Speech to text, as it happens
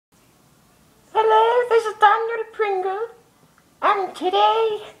Pringle, and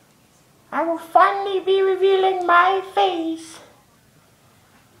today I will finally be revealing my face.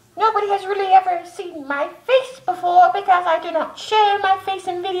 Nobody has really ever seen my face before because I do not share my face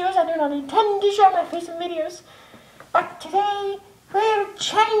in videos. I do not intend to share my face in videos. But today will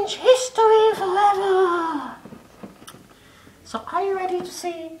change history forever. So are you ready to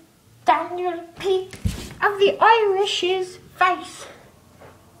see Daniel P. of the Irish's face?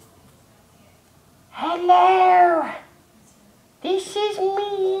 Hello, this is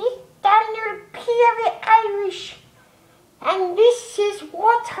me, Daniel P. of the Irish, and this is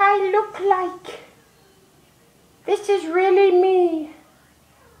what I look like. This is really me.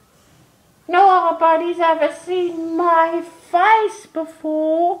 Nobody's ever seen my face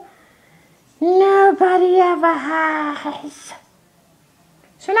before. Nobody ever has.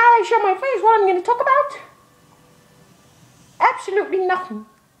 So now I show my face, what I'm going to talk about? Absolutely nothing.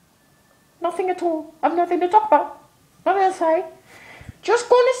 Nothing at all. I've nothing to talk about. Nothing to say. Just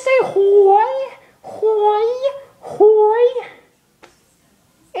going to say hi, hi,